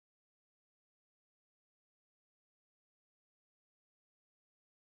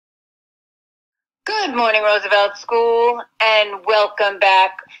Good morning, Roosevelt School, and welcome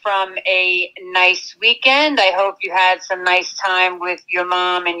back from a nice weekend. I hope you had some nice time with your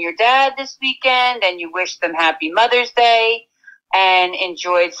mom and your dad this weekend, and you wish them happy Mother's Day and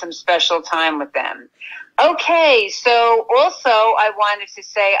enjoyed some special time with them. Okay, so also I wanted to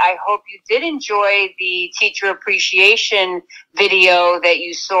say I hope you did enjoy the teacher appreciation video that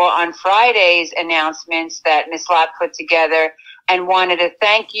you saw on Friday's announcements that Miss Lott put together, and wanted to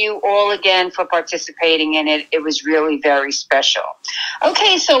thank you all again for participating in it. It was really very special.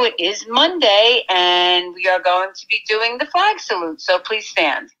 Okay, so it is Monday, and we are going to be doing the flag salute, so please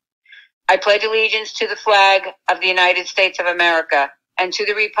stand. I pledge allegiance to the flag of the United States of America and to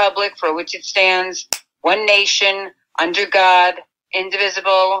the republic for which it stands, one nation, under God,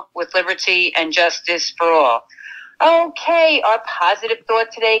 indivisible, with liberty and justice for all. Okay, our positive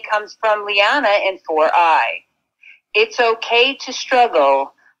thought today comes from Liana in 4I. It's okay to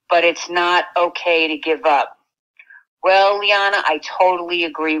struggle, but it's not okay to give up. Well, Liana, I totally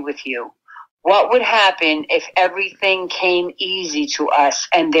agree with you. What would happen if everything came easy to us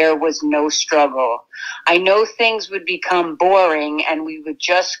and there was no struggle? I know things would become boring and we would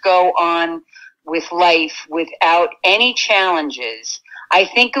just go on with life without any challenges. I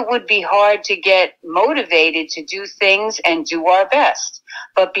think it would be hard to get motivated to do things and do our best.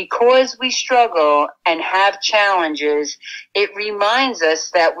 But because we struggle and have challenges, it reminds us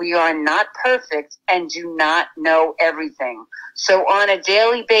that we are not perfect and do not know everything. So on a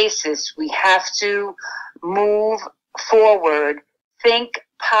daily basis, we have to move forward, think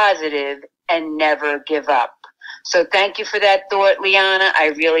positive, and never give up. So thank you for that thought, Liana. I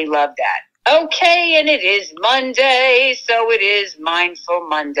really love that. Okay, and it is Monday, so it is Mindful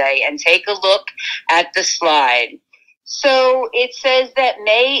Monday. And take a look at the slide. So it says that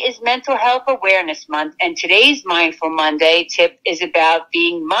May is Mental Health Awareness Month, and today's Mindful Monday tip is about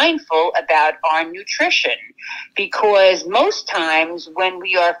being mindful about our nutrition. Because most times when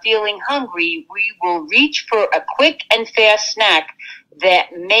we are feeling hungry, we will reach for a quick and fast snack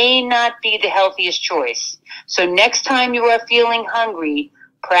that may not be the healthiest choice. So next time you are feeling hungry,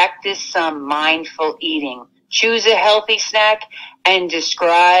 practice some mindful eating. Choose a healthy snack and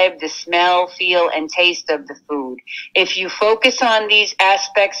describe the smell, feel, and taste of the food. If you focus on these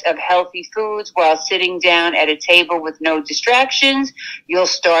aspects of healthy foods while sitting down at a table with no distractions, you'll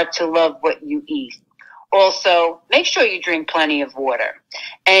start to love what you eat. Also, make sure you drink plenty of water.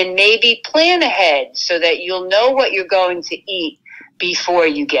 And maybe plan ahead so that you'll know what you're going to eat before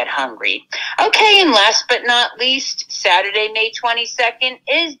you get hungry. Okay, and last but not least, Saturday, May 22nd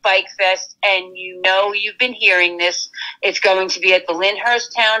is Bike Fest, and you know you've been hearing this. It's going to be at the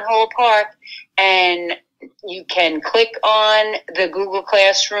Lyndhurst Town Hall Park, and you can click on the Google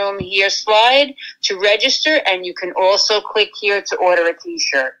Classroom here slide to register, and you can also click here to order a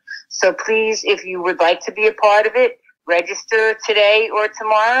t-shirt. So please, if you would like to be a part of it, register today or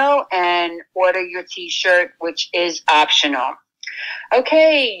tomorrow and order your t-shirt, which is optional.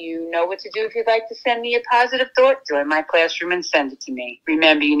 Okay, you know what to do if you'd like to send me a positive thought. Join my classroom and send it to me.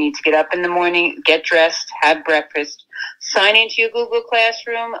 Remember, you need to get up in the morning, get dressed, have breakfast, sign into your Google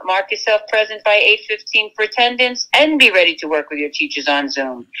Classroom, mark yourself present by 8:15 for attendance, and be ready to work with your teachers on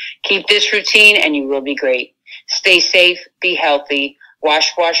Zoom. Keep this routine and you will be great. Stay safe, be healthy,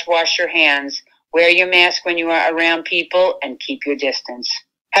 wash your hands, wear your mask when you are around people, and keep your distance.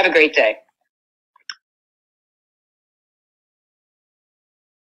 Have a great day.